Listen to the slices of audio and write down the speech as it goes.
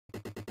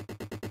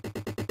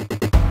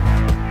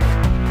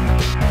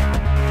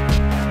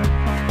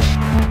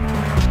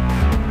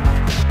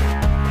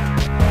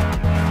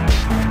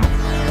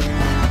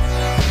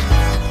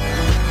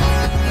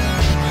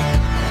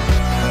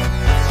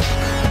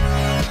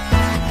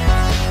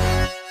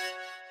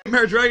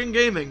Nightmare Dragon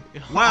Gaming.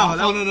 Wow,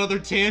 on another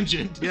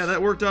tangent. Yeah,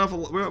 that worked out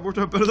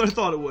better than I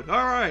thought it would.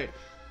 All right.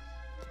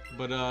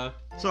 But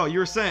so you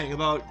were saying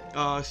about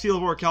Seal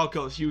of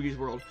Orichalcos, Yugi's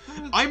World.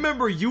 I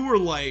remember you were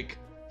like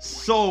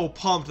so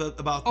pumped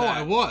about that. Oh,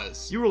 I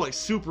was. You were like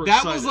super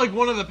excited. That was like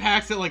one of the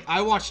packs that like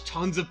I watched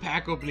tons of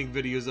pack opening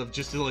videos of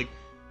just to like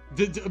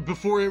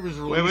before it was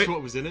released. Wait.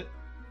 What was in it?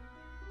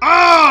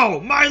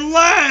 Oh, my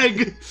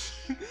leg!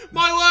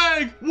 My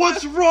leg!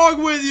 What's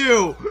wrong with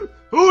you?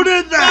 Who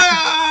did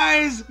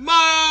that?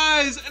 My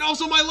eyes, and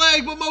also my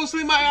leg, but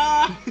mostly my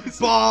eyes.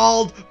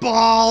 Bald.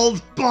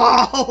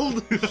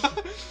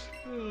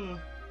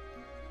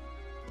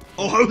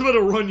 Oh, I was about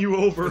to run you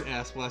over. When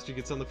Ass Blaster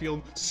gets on the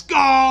field.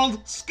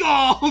 Scald!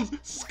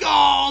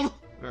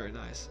 Very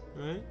nice.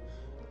 All right.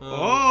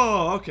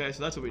 Oh, okay,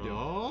 so that's what we do.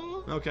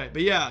 Oh? Okay,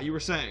 but yeah, you were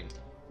saying.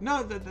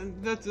 No,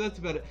 that's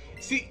about it.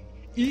 See,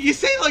 you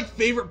say like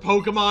favorite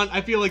Pokemon,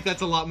 I feel like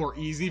that's a lot more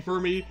easy for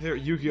me. Here,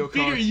 Yu-Gi-Oh cards.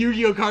 Favorite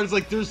Yu-Gi-Oh cards,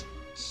 like there's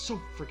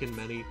so freaking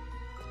many.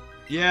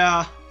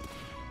 Yeah.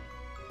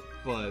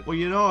 But well,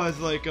 you know, as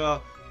like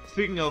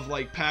speaking of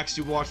like packs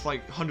you watched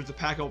like hundreds of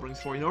pack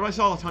openings for, you know what I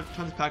saw tons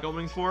of pack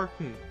openings for?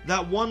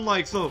 That one,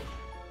 like, so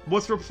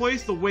what's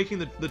replaced the Waking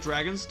the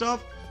Dragon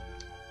stuff,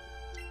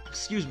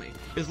 excuse me,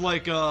 is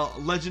like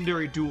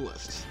legendary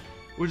duelists,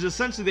 which is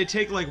essentially they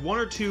take like one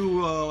or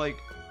two like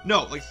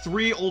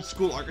 3 old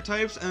school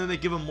archetypes and then they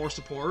give them more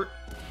support.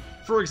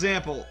 For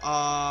example,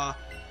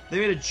 they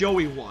made a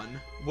Joey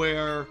one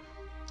where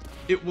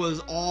it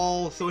was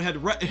all, so it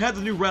had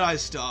the new Red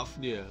Eyes stuff.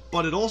 Yeah.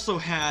 But it also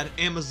had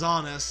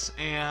Amazonas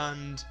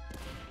and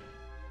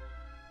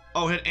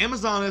it had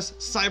Amazonas,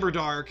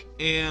 Cyberdark,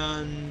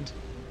 and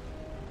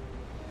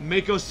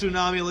Mako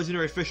Tsunami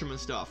Legendary Fisherman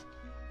stuff.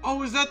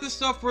 Oh, is that the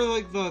stuff where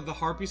like the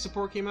Harpy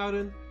support came out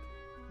in?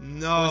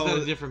 No. Or is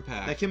that a different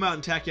pack? That came out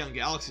in Tachyon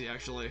Galaxy,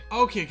 actually.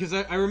 Okay, because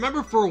I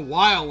remember for a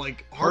while,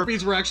 like,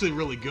 Harpies were actually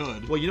really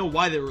good. Well, you know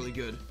why they were really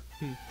good?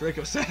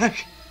 Draco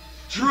Sack.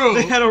 True.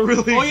 They had a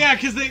really... Oh, yeah,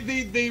 because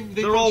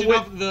they're all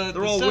wind.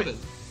 They're all 7.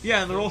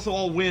 Yeah, and they're also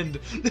all wind.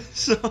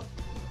 So...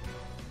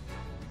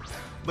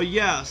 But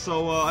yeah,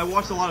 so I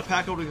watched a lot of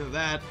pack openings of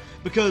that,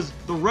 because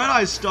the Red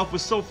Eyes stuff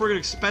was so friggin'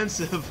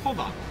 expensive. Hold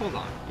on.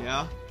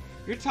 Yeah?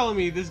 You're telling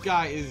me this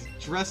guy is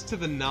dressed to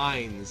the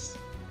nines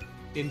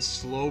in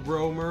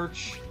Slowbro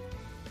merch,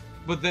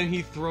 but then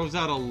he throws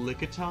out a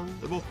Lickitung?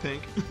 They're both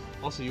pink.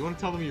 Also, you want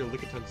to tell them your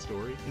Lickitung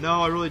story?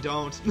 No, I really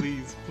don't.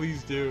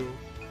 Please do.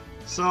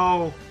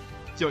 So,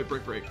 wait,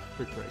 break.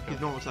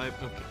 He's normal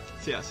type. Okay.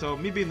 So yeah, so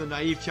me being the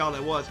naive child I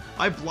was,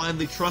 I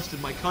blindly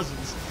trusted my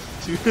cousins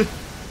to...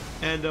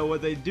 And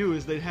what they'd do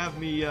is they'd have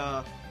me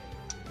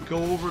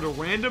go over to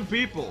random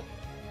people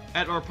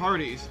at our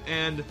parties,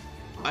 and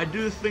I'd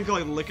do this thing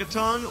called like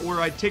Lickitung, where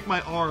I'd take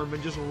my arm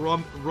and just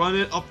run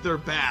it up their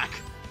back,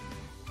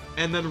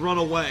 and then run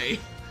away.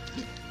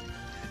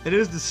 And it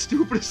is the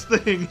stupidest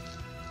thing.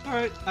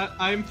 Alright,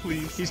 I'm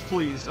pleased. He's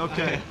pleased,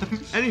 okay.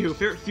 Anywho,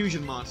 favorite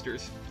fusion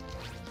monsters.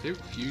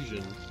 Favorite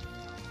fusion?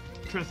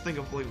 I'm trying to think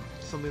of like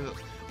something that...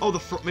 Oh,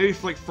 maybe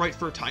like Fright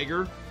Fur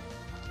Tiger?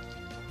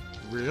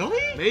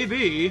 Really?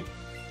 Maybe.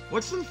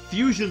 What's some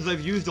fusions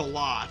I've used a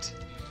lot?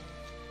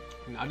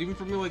 Not even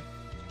for me, like...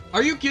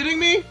 Are you kidding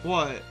me?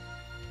 What?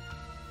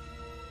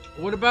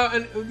 What about...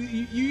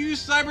 you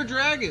use Cyber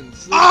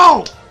Dragons. Like...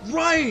 Oh!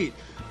 Right!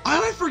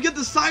 I forget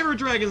the Cyber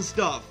Dragon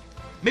stuff.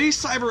 Maybe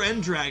Cyber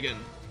End Dragon.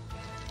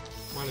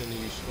 Why didn't you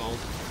use Scald?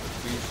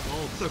 You use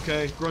Scald. It's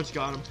okay. Grunch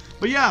got him.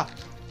 But yeah.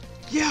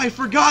 Yeah, I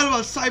forgot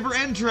about Cyber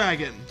End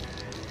Dragon.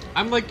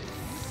 I'm like...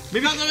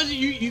 Maybe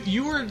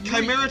you were...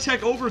 Chimera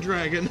Tech Over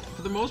Dragon.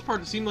 For the most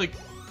part, it seemed like...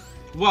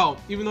 Well,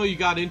 even though you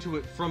got into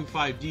it from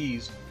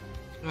 5Ds...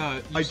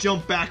 I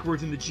jumped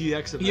backwards into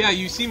GX of it. Yeah,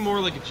 you seem more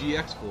like a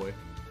GX boy.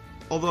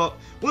 Although,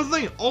 what's the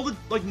thing?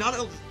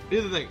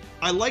 Here's the thing.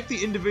 I like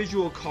the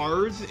individual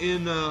cards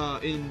in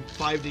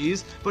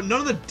 5Ds, but none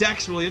of the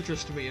decks really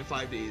interest me in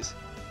 5Ds.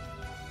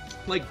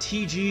 Like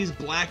TGs,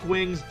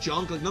 Blackwings,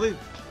 Junk, like nothing...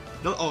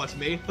 No, oh, it's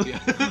me? Yeah.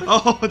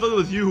 Oh, I thought it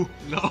was you.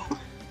 No.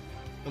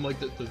 I'm like,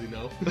 does he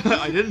know?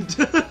 I didn't.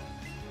 But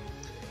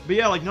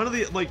yeah, like none of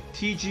the, like,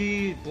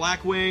 TG,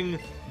 Blackwing,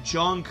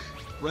 Junk,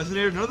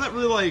 Resonator, none of that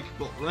really, like,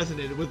 well,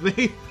 resonated with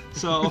me.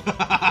 So,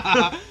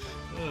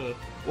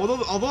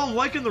 although I'm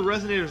liking the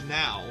Resonators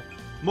now,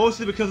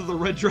 mostly because of the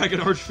Red Dragon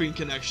Archfiend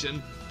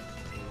connection.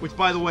 Which,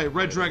 by the way,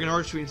 Red Dragon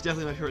Archfiend is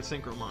definitely my favorite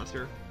Synchro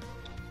monster.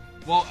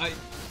 Well,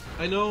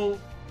 I know what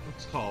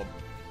it's called.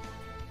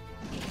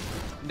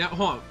 Now,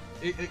 hold on.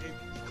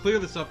 Clear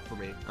this up for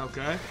me.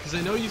 Okay. Because I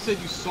know you said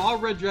you saw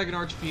Red Dragon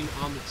Archfiend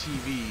on the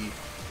TV,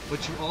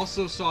 but you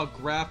also saw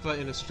Grappa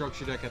in a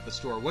structure deck at the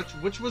store.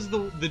 Which was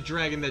the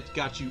dragon that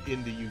got you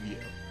into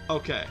Yu-Gi-Oh?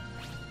 Okay.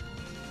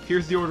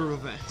 Here's the order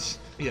of events.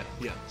 Yeah.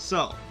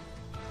 So,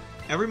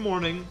 every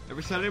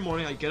Saturday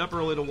morning, I get up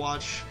early to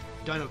watch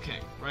Dino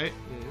King, right?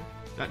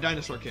 Mm-hmm.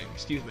 Dinosaur King,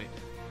 excuse me.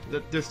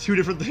 There's two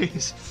different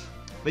things.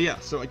 But yeah,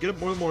 so I get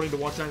up in the morning to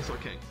watch Dinosaur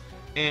King.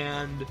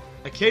 And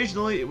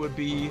occasionally it would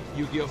be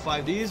Yu-Gi-Oh!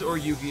 5Ds or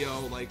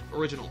Yu-Gi-Oh! Like,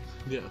 original.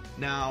 Yeah.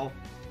 Now,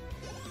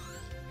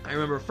 I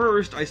remember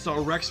first I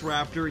saw Rex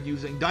Raptor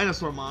using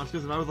dinosaur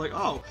monsters, and I was like,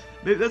 oh,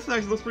 maybe that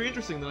actually looks pretty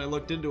interesting. Then I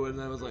looked into it, and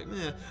I was like,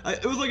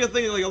 it was like a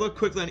thing. Like I looked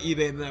quickly on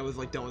eBay, and then I was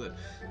like done with it.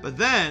 But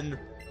then,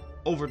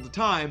 over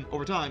time,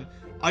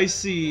 I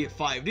see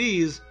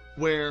 5Ds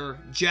where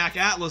Jack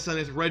Atlas and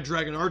his Red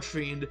Dragon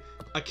Archfiend,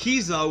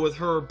 Akiza with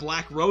her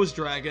Black Rose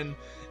Dragon,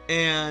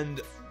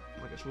 and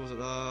oh my gosh, what was it?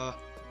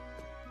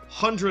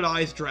 100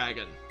 Eyes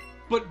Dragon.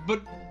 But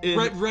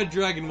Red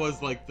Dragon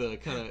was like the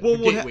kind of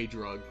gateway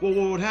drug. Well,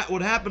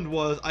 what happened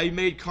was I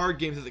made card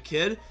games as a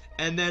kid,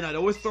 and then I'd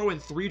always throw in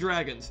 3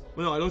 dragons.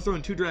 Well, no, I'd always throw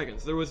in 2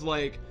 dragons. There was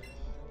like,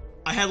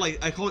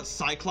 I call it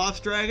Cyclops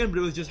Dragon, but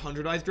it was just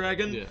 100 Eyes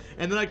Dragon. Yeah.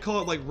 And then I'd call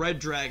it like Red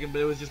Dragon,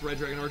 but it was just Red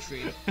Dragon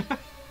Archfiend.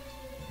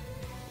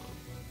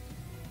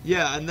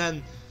 Yeah, and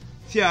then,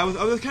 I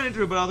was kind of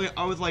into it, but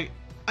I was like,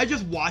 I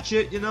just watch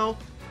it, you know.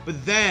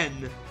 But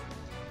then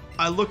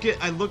I'm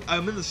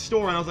in the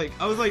store, and I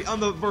was like on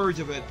the verge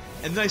of it,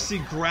 and then I see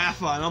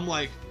Grapha, and I'm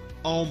like,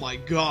 oh my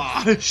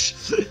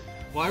gosh.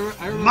 Well,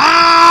 I remember...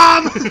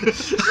 Mom!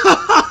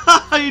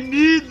 I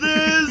need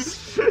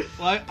this!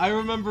 Well, I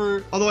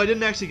remember... Although I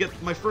didn't actually get...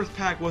 My first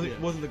pack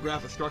wasn't the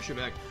Grapha structure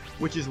deck,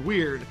 which is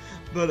weird,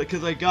 but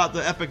because I got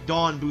the Epic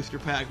Dawn booster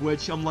pack,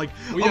 which I'm like,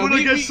 I'm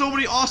gonna get so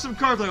many awesome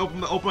cards. I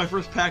open my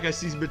first pack, I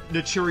see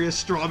Naturius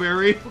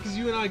Strawberry. Because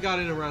you and I got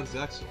in around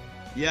Zexal.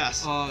 Yes.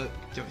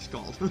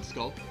 Skull.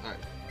 Skull?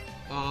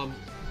 Alright.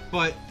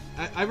 But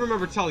I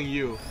remember telling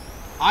you,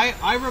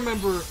 I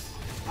remember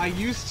I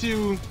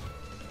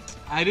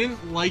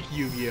didn't like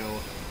Yu-Gi-Oh!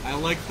 I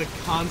liked the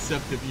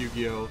concept of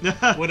Yu-Gi-Oh!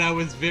 When I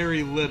was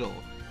very little.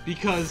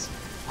 Because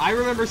I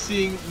remember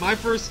seeing, my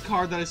first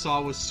card that I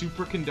saw was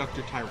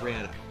Superconductor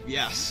Tyranna.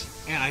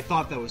 Yes. And I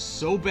thought that was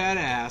so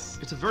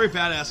badass. It's a very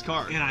badass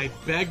card. And I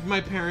begged my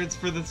parents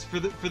for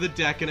the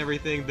deck and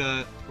everything.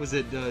 Was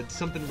it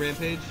something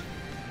Rampage?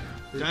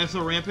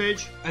 Dinosaur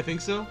Rampage? I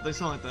think so. They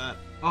sound like that.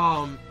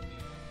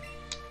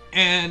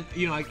 And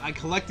you know, I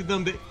collected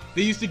them.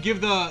 They used to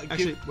give the...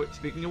 Actually, wait,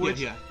 speaking of which,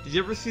 yeah. Did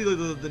you ever see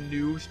the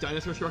new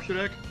Dinosaur Structure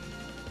deck?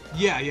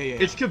 Yeah.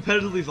 It's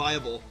competitively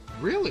viable.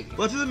 Really?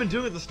 Lots of them have been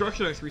doing it with the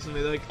Structure decks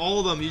recently. Like, all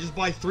of them, you just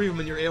buy 3 of them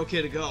and you're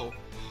A-okay to go.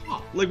 Huh.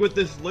 Like with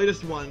this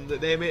latest one,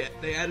 they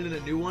added in a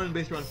new one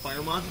based around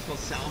fire monsters called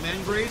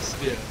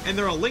Salamangreats. Yeah. And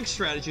they're a link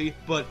strategy,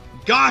 but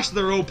gosh,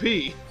 they're OP.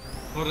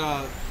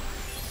 But,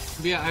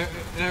 yeah,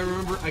 I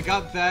remember I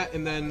got that,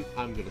 and then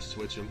I'm gonna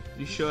switch them.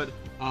 You should.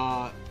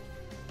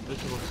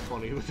 This looks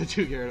funny with the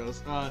 2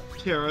 Gyarados.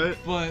 Yeah, right?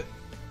 But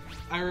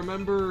I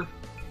remember,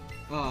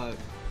 I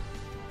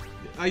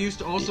used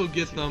to also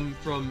get them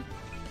from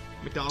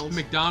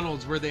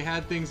McDonald's, where they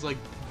had things like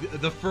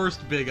the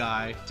first Big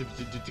Eye,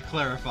 to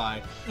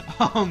clarify,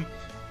 and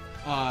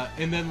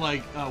then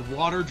like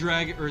Water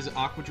Dragon, or is it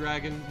Aqua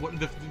Dragon? What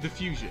the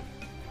fusion?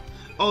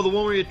 Oh, the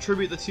one where you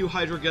attribute the 2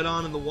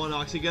 Hydrogeddon and the 1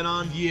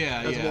 Oxygeddon?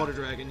 Yeah, That's Water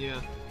Dragon,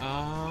 yeah.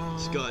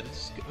 Scud.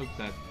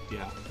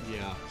 Yeah.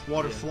 It's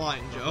water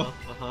flying, Joe.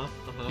 Uh-huh.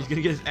 He's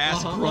gonna get his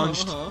ass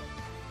crunched.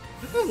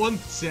 The one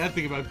sad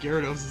thing about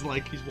Gyarados is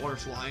like he's water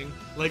flying.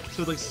 Like,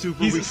 so like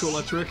super weak to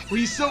electric.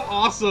 He's so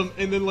awesome,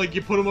 and then like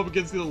you put him up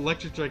against the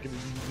electric strike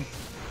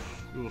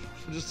and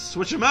just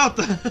switch him out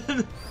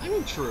then. I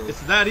mean, true.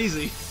 It's that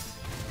easy.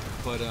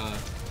 But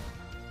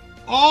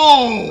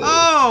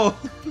oh!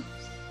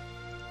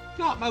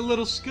 Not my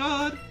little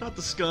Scud. Not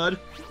the Scud.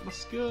 Not my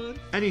Scud.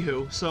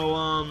 Anywho, so,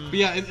 But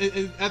yeah,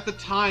 and at the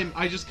time,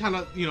 I just kind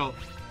of, you know,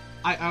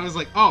 I was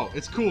like, oh,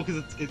 it's cool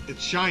because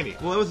it's shiny.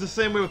 Well, it was the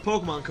same way with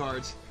Pokemon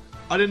cards.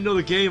 I didn't know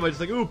the game, I just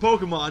like, ooh,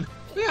 Pokemon.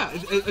 Yeah,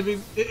 I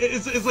mean,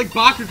 it's like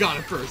Bakugan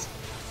at first.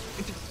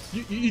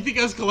 You think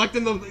I was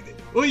collecting them?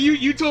 Well,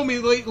 you told me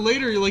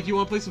later, like, you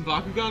want to play some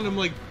Bakugan? And I'm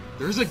like,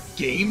 there's a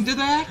game to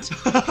that?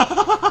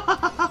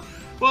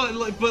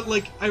 Well, but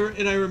I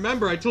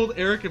remember I told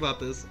Eric about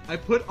this. I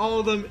put all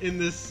of them in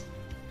this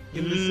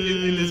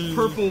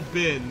purple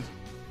bin,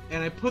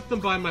 and I put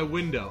them by my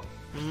window.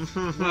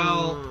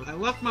 Well, I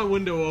left my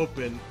window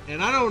open,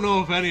 and I don't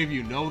know if any of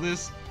you know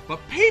this,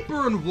 but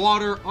paper and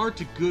water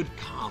aren't a good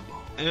combo.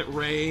 And it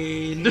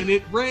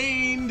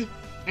rained.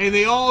 And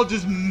they all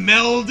just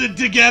melded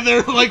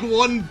together like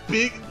one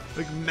big...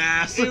 like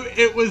mass.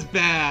 It was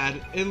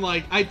bad, and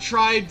like I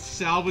tried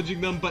salvaging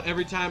them, but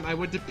every time I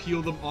went to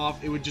peel them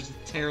off, it would just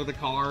tear the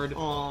card.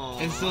 Oh,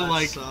 and so that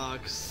like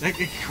sucks.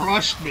 Like it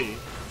crushed me.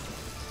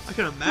 I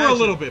can imagine. For a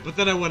little bit, but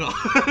then I went on.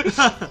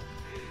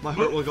 My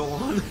heart will go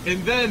on.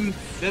 And then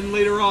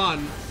later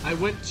on, I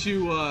went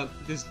to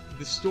this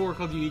store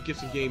called Unique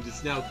Gifts of Games.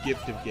 It's now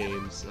Gift of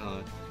Games.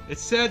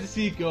 It's sad to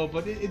see it go,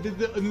 but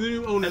the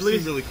new owner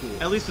seemed really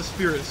cool. At least the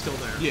spirit is still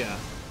there. Yeah.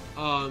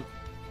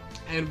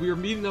 And we were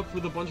meeting up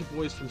with a bunch of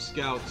boys from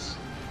Scouts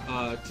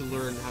to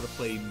learn how to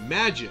play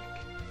Magic.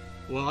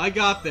 Well, I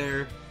got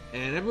there,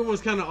 and everyone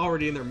was kind of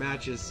already in their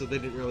matches, so they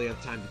didn't really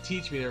have time to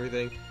teach me and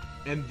everything.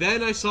 And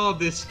then I saw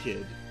this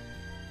kid,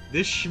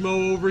 this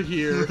schmo over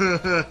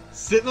here,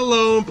 sitting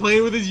alone,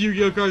 playing with his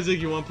Yu-Gi-Oh cards. Like,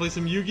 you want to play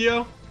some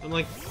Yu-Gi-Oh? I'm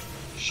like,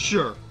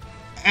 sure.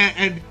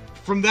 And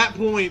from that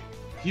point,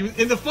 he was.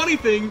 And the funny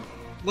thing,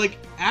 like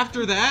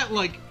after that,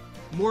 like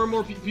more and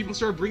more people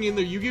started bringing in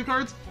their Yu-Gi-Oh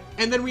cards,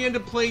 and then we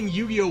ended up playing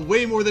Yu-Gi-Oh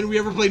way more than we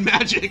ever played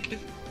Magic.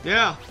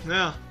 Yeah,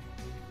 yeah.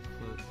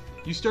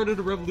 You started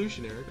a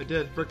revolution, Eric. I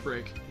did. Brick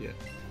break. Yeah.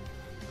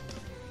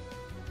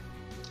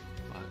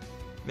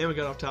 Man, we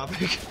got off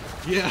topic.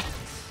 Yeah.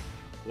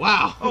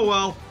 Wow. Oh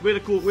well, we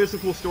had some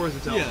cool stories to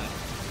tell. Yeah.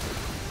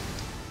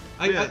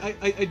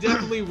 I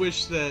definitely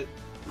wish that,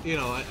 you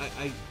know,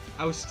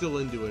 I was still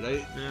into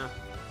it.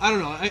 I don't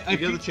know. I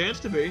get the chance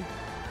to be.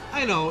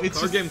 I know it's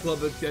Card just, Game Club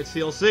at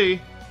CLC.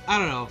 I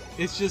don't know.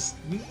 It's just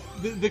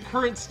the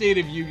current state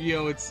of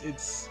Yu-Gi-Oh.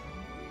 It's.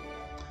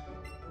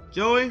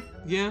 Joey.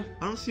 Yeah.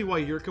 I don't see why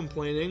you're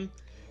complaining.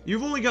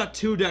 You've only got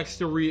 2 decks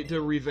to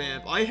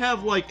revamp. I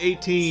have like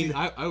 18. See,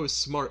 I was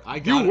smart.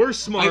 You were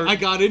smart. I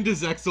got into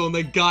Zexal and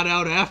then got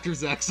out after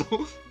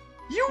Zexal.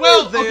 You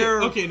were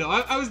there. Okay, no,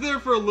 I was there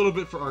for a little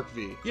bit for Arc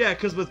V. Yeah,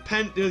 because with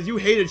you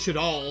hated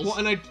Shadalls. Well,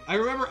 and I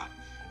remember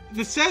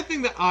the sad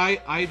thing that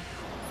I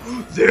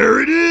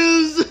there it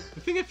is. The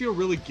thing I feel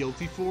really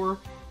guilty for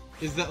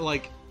is that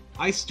like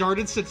I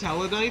started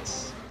Satella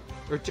Knights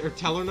or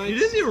Teller Knights. You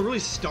didn't even really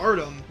start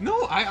them.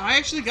 No, I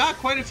actually got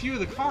quite a few of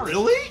the cards.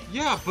 Really?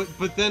 Yeah,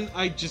 but then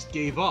I just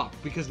gave up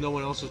because no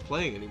one else was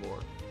playing anymore.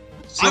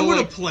 So, I would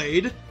have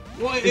played.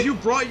 Well, if you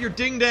brought your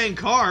ding dang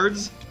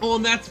cards. Oh,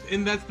 and that's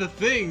the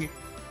thing.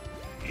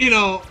 You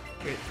know.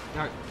 Okay,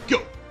 all right,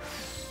 go.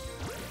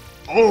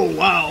 Oh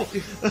wow,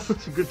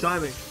 some good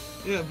timing.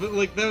 Yeah, but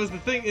like that was the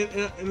thing,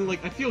 and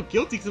like I feel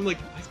guilty because I'm like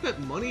I spent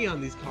money on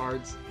these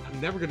cards.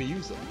 I'm never gonna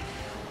use them.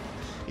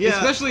 Yeah.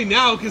 Especially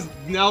now, because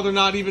now they're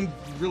not even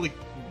really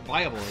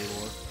viable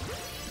anymore.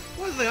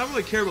 Well, I don't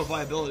really care about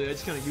viability. I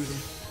just kind of use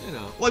them. You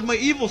know, like my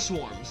Evil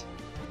Swarms.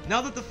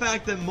 Now that the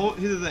fact that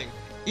here's the thing,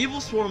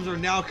 Evil Swarms are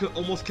now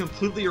almost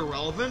completely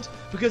irrelevant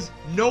because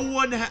no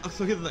one.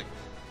 So here's the thing.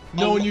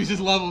 No one uses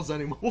levels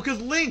anymore. Well,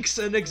 because Lynx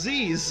and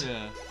Xyz.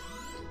 Yeah.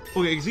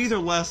 Okay, Xyz are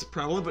less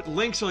prevalent, but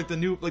Lynx are like the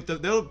new, like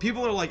the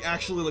people are like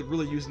actually like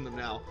really using them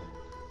now.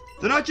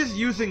 They're not just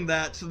using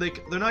that so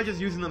they're not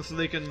just using them so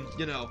they can,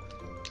 you know,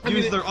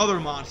 use their other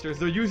monsters.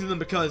 They're using them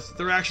because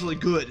they're actually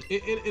good.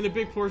 In a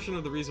big portion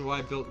of the reason why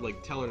I built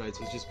like Teller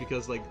Knights was just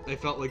because like I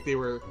felt like they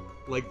were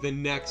like the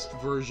next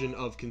version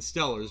of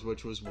Constellars,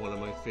 which was one of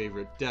my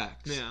favorite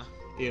decks. Yeah.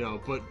 You know,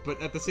 but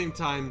at the same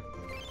time,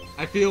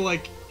 I feel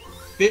like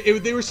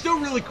they were still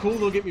really cool,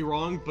 don't get me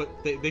wrong, but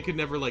they could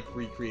never like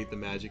recreate the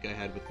magic I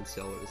had with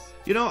Constellars.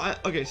 You know,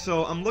 okay,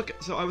 so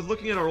I was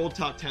looking at our old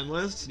top 10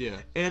 lists. Yeah.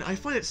 And I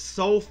find it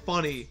so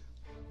funny.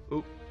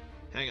 Oop,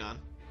 hang on.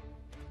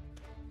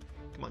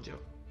 Come on, Joe.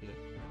 Yeah.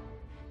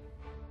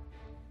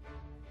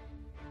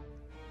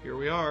 Here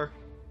we are.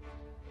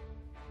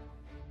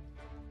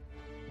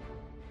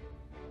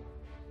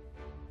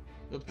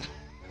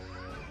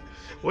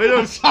 Wait,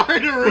 I'm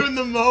sorry to ruin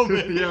the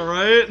moment. Yeah,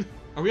 right?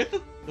 Are we at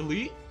the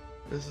Elite?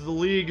 This is the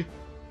league.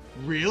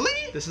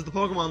 Really? This is the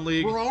Pokemon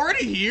League. We're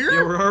already here?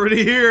 Yeah, we're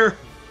already here.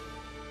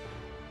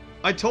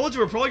 I told you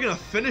we're probably gonna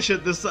finish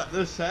it this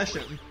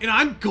session. And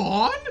I'm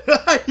gone?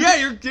 Yeah,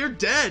 you're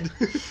dead.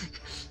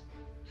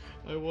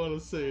 I want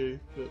to say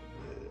that.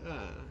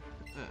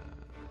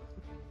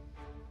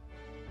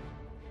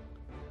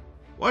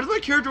 Why does my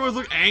character always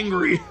look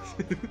angry?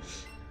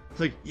 It's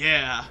like,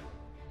 yeah.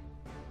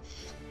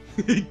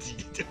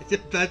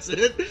 That's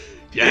it?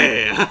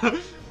 Yeah.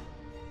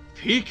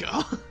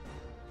 Pika.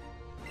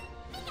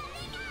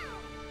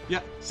 Yeah,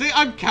 say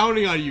I'm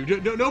counting on you.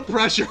 No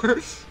pressure.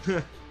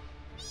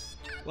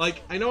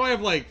 Like, I know I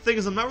have like... Thing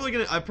is, I'm probably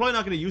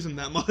not gonna use him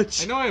that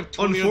much. I know I have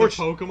 20 other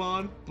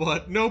Pokemon,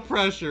 but no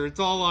pressure. It's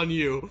all on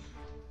you.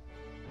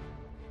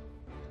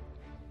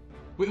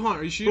 Wait, hold on.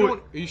 Are you sure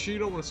you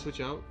don't want to switch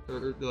out?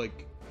 Or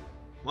like...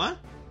 What?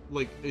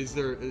 Like, is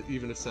there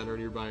even a center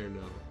nearby or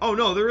no? Oh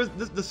no, there is.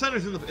 The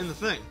center's in the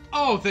thing.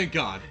 Oh, thank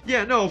God.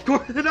 Yeah, no, of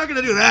course they're not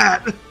gonna do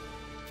that.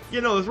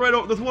 You know,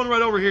 there's one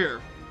right over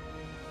here.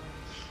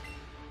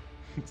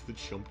 It's the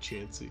Chump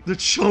Chansey. The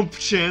Chump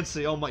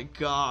Chansey. Oh my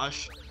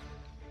gosh.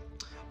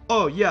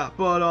 Oh yeah,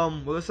 but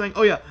what was I saying?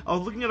 Oh yeah, I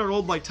was looking at our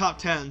old like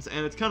top 10s,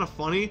 and it's kind of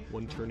funny.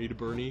 One Tourney to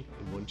Bernie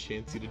and one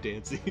Chansey to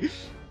Dancy.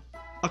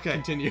 Okay.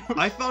 Continue.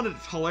 I found it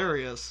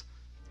hilarious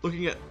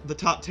looking at the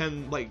top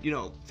 10, like, you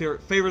know,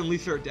 favorite and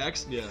least favorite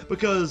decks. Yeah.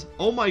 Because,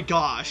 oh my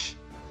gosh.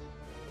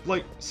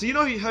 Like, so you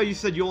know how you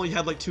said you only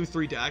had like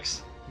 2-3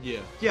 decks? Yeah.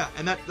 Yeah,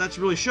 and that's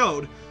really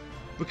showed.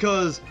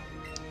 Because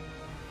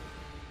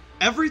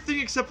everything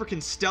except for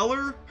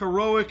Constellar,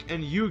 Heroic,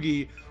 and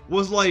Yugi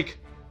was like,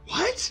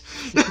 what?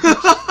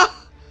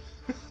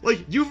 Like,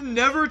 you've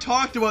never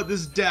talked about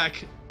this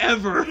deck,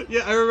 ever.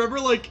 Yeah, I remember,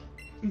 like,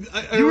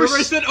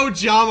 I said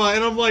Ojama,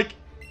 and I'm like,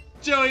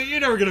 Joey, you're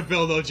never gonna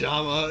build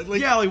Ojama.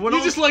 Like, yeah, like,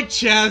 you just like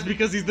Chaz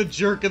because he's the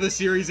jerk of the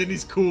series and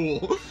he's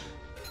cool.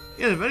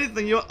 Yeah, if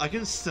anything, you know, I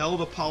can sell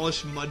the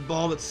polished mud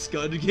ball that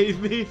Scud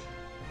gave me.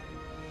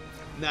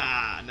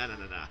 Nah.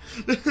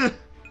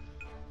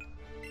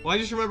 Well, I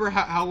just remember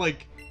how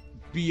like,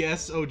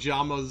 BS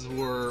Ojamas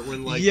were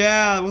when, like...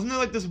 Yeah, wasn't there,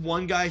 like, this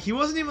one guy? He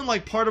wasn't even,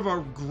 like, part of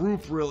our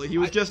group, really. He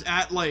was just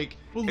at, like...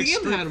 Well,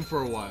 Liam had him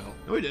for a while.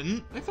 No, he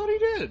didn't. I thought he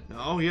did.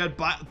 No, he had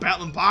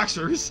Battling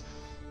Boxers.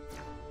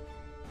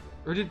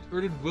 Or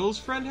did Will's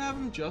friend have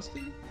him,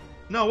 Justin?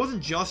 No, it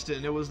wasn't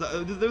Justin. It was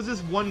there was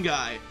this one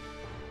guy,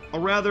 a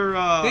rather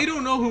They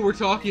don't know who we're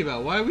talking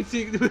about. Why are we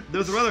seeing? there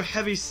was a rather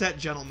heavy-set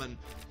gentleman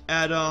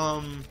at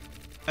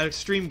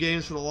Extreme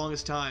Games for the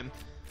longest time,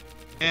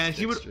 and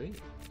he would. Extreme.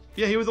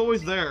 Yeah, he was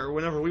always there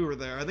whenever we were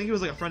there. I think he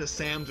was like a friend of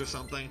Sam's or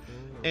something,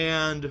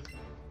 and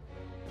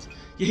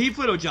yeah, he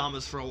played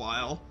Ojamas for a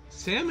while.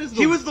 Sam is.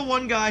 He was the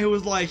one guy who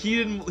was like he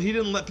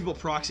didn't let people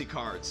proxy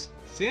cards.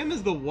 Sam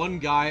is the one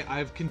guy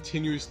I've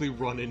continuously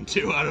run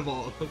into out of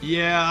all of them.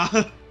 Yeah.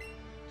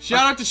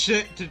 Shout out to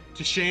Sham.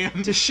 To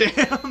Sham.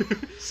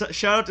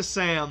 Shout out to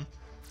Sam.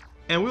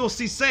 And we will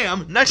see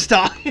Sam next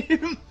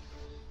time.